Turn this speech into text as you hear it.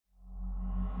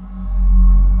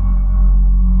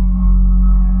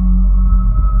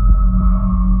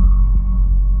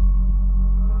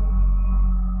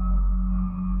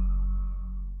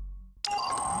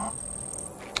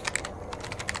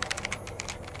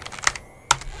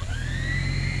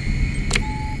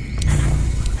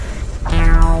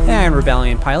Iron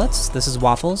Rebellion pilots, this is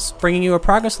Waffles, bringing you a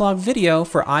progress log video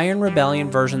for Iron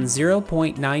Rebellion version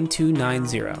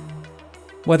 0.9290.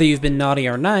 Whether you've been naughty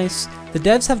or nice, the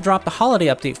devs have dropped a holiday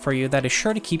update for you that is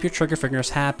sure to keep your trigger fingers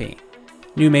happy.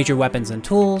 New major weapons and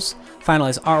tools,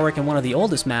 finalized artwork in one of the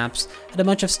oldest maps, and a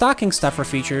bunch of stocking stuffer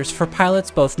features for pilots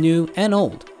both new and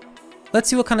old. Let's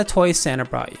see what kind of toys Santa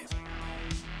brought you.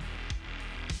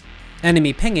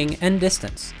 Enemy pinging and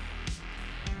distance.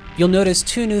 You'll notice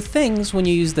two new things when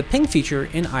you use the ping feature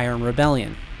in Iron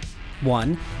Rebellion.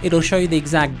 One, it'll show you the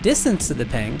exact distance to the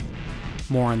ping,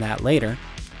 more on that later,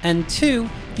 and two,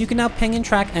 you can now ping and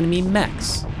track enemy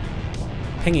mechs.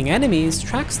 Pinging enemies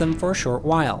tracks them for a short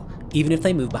while, even if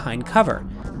they move behind cover,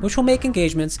 which will make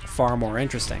engagements far more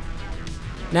interesting.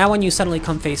 Now when you suddenly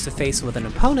come face to face with an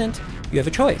opponent, you have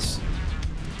a choice.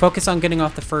 Focus on getting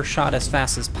off the first shot as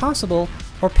fast as possible,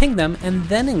 or ping them and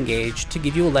then engage to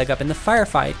give you a leg up in the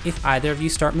firefight if either of you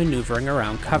start maneuvering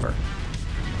around cover.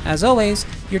 As always,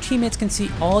 your teammates can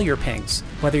see all your pings,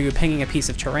 whether you're pinging a piece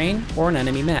of terrain or an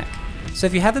enemy mech. So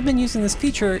if you haven't been using this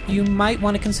feature, you might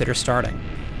want to consider starting.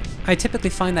 I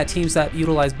typically find that teams that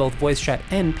utilize both voice chat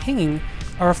and pinging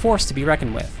are a force to be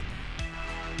reckoned with.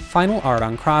 Final art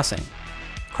on Crossing.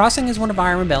 Crossing is one of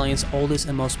Iron Rebellion's oldest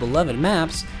and most beloved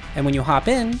maps, and when you hop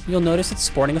in, you'll notice it's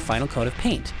sporting a final coat of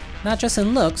paint, not just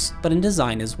in looks, but in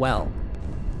design as well.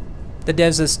 The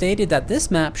devs have stated that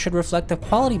this map should reflect the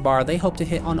quality bar they hope to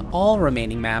hit on all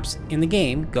remaining maps in the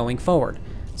game going forward,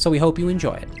 so we hope you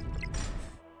enjoy it.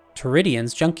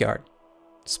 Torridien's Junkyard.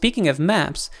 Speaking of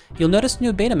maps, you'll notice a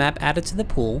new beta map added to the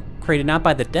pool, created not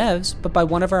by the devs, but by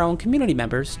one of our own community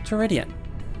members, Torridien.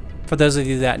 For those of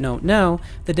you that don't know,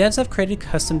 the devs have created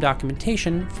custom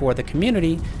documentation for the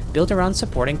community built around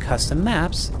supporting custom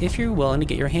maps if you're willing to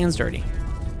get your hands dirty.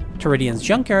 Torridien's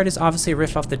Junkyard is obviously a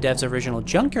riff off the devs' original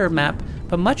Junkyard map,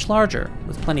 but much larger,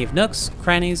 with plenty of nooks,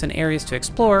 crannies, and areas to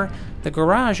explore, the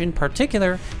garage in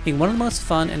particular being one of the most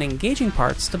fun and engaging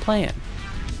parts to play in.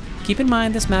 Keep in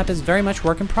mind this map is very much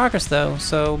work in progress though,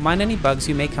 so mind any bugs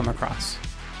you may come across.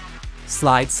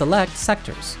 Slide select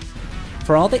sectors.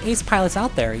 For all the ace pilots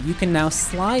out there, you can now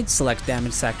slide select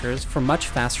damaged sectors for much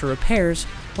faster repairs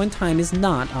when time is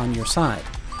not on your side.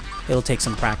 It'll take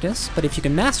some practice, but if you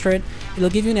can master it, it'll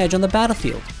give you an edge on the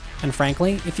battlefield. And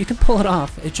frankly, if you can pull it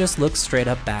off, it just looks straight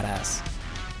up badass.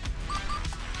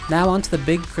 Now on to the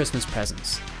big Christmas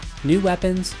presents, new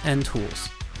weapons and tools.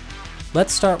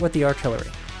 Let's start with the artillery.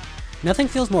 Nothing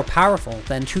feels more powerful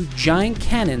than two giant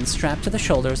cannons strapped to the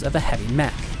shoulders of a heavy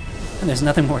mech. And there's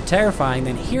nothing more terrifying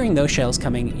than hearing those shells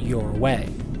coming your way.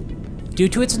 Due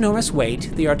to its enormous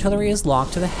weight, the artillery is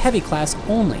locked to the heavy class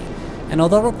only, and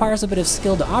although it requires a bit of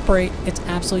skill to operate, it's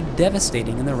absolutely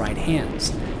devastating in the right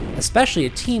hands, especially a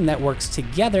team that works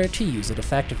together to use it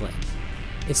effectively.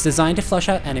 It's designed to flush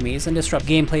out enemies and disrupt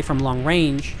gameplay from long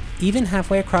range, even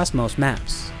halfway across most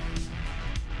maps.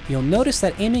 You'll notice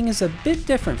that aiming is a bit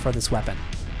different for this weapon.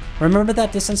 Remember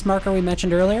that distance marker we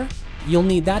mentioned earlier? You'll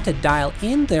need that to dial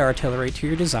in the artillery to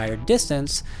your desired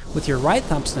distance with your right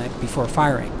thumbstick before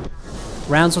firing.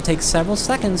 Rounds will take several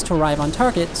seconds to arrive on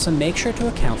target, so make sure to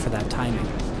account for that timing.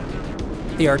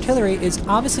 The artillery is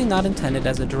obviously not intended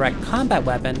as a direct combat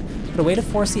weapon, but a way to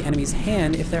force the enemy's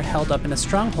hand if they're held up in a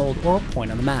stronghold or a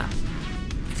point on the map.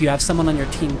 If you have someone on your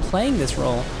team playing this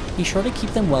role, be sure to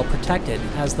keep them well protected,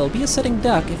 as they'll be a sitting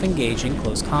duck if engaged in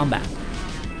close combat.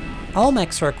 All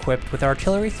mechs are equipped with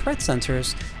artillery threat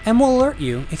sensors and will alert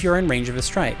you if you're in range of a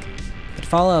strike. But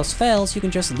if all else fails, you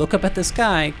can just look up at the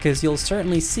sky, because you'll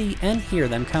certainly see and hear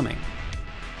them coming.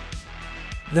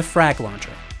 The Frag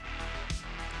Launcher.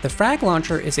 The Frag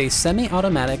Launcher is a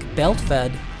semi-automatic,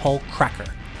 belt-fed hull cracker.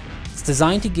 It's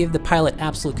designed to give the pilot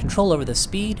absolute control over the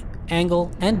speed, angle,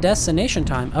 and destination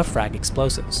time of frag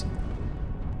explosives.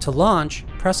 To launch,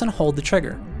 press and hold the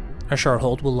trigger. A short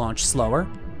hold will launch slower.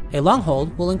 A long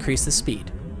hold will increase the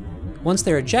speed. Once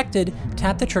they're ejected,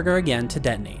 tap the trigger again to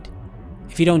detonate.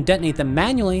 If you don't detonate them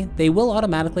manually, they will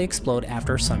automatically explode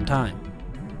after some time.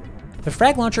 The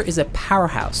Frag Launcher is a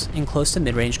powerhouse in close to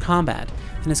mid-range combat,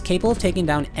 and is capable of taking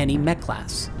down any mech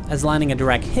class, as landing a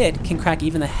direct hit can crack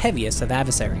even the heaviest of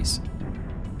adversaries.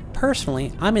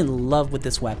 Personally, I'm in love with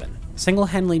this weapon,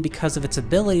 single-handedly because of its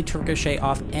ability to ricochet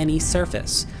off any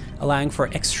surface, allowing for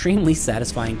extremely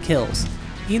satisfying kills,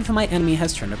 even if my enemy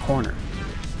has turned a corner.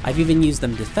 I've even used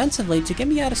them defensively to get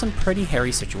me out of some pretty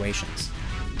hairy situations.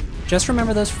 Just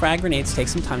remember those frag grenades take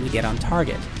some time to get on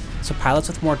target, so pilots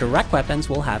with more direct weapons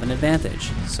will have an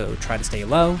advantage, so try to stay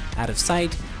low, out of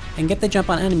sight, and get the jump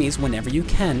on enemies whenever you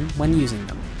can when using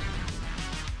them.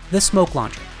 The Smoke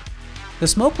Launcher. The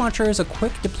Smoke Launcher is a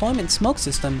quick deployment smoke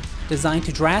system designed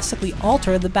to drastically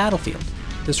alter the battlefield,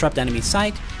 disrupt enemy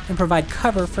sight, and provide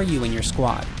cover for you and your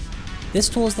squad. This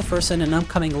tool is the first in an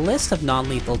upcoming list of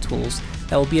non-lethal tools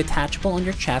that will be attachable on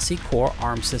your chassis core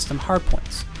arm system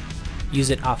hardpoints. Use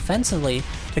it offensively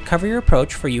to cover your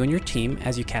approach for you and your team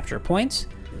as you capture points,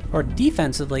 or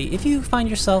defensively if you find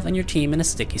yourself and your team in a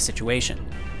sticky situation.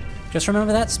 Just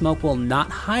remember that smoke will not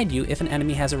hide you if an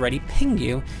enemy has already pinged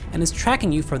you and is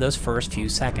tracking you for those first few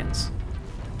seconds.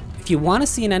 If you want to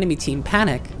see an enemy team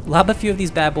panic, lob a few of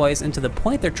these bad boys into the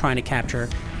point they're trying to capture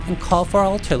and call for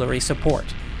artillery support.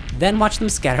 Then watch them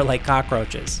scatter like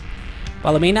cockroaches.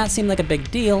 While it may not seem like a big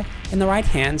deal, in the right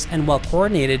hands and well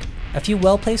coordinated, a few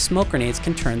well-placed smoke grenades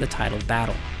can turn the tide of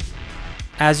battle.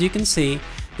 As you can see,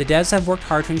 the devs have worked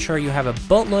hard to ensure you have a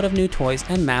boatload of new toys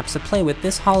and maps to play with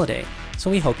this holiday, so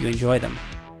we hope you enjoy them.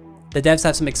 The devs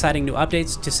have some exciting new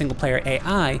updates to single-player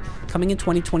AI coming in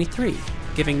 2023,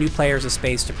 giving new players a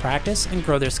space to practice and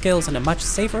grow their skills in a much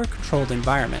safer, controlled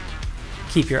environment.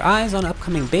 Keep your eyes on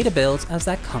upcoming beta builds as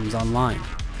that comes online.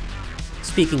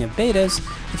 Speaking of betas,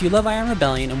 if you love Iron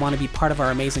Rebellion and want to be part of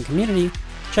our amazing community,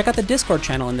 check out the Discord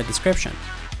channel in the description.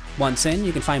 Once in,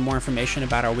 you can find more information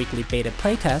about our weekly beta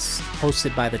playtests,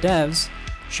 hosted by the devs,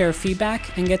 share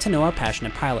feedback, and get to know our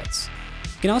passionate pilots.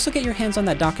 You can also get your hands on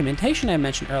that documentation I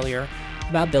mentioned earlier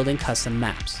about building custom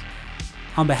maps.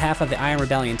 On behalf of the Iron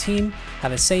Rebellion team,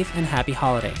 have a safe and happy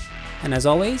holiday. And as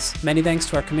always, many thanks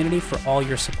to our community for all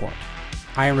your support.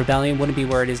 Iron Rebellion wouldn't be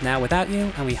where it is now without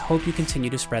you, and we hope you continue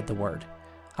to spread the word.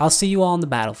 I'll see you all on the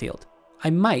battlefield. I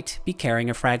might be carrying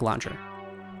a frag launcher.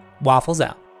 Waffles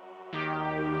out.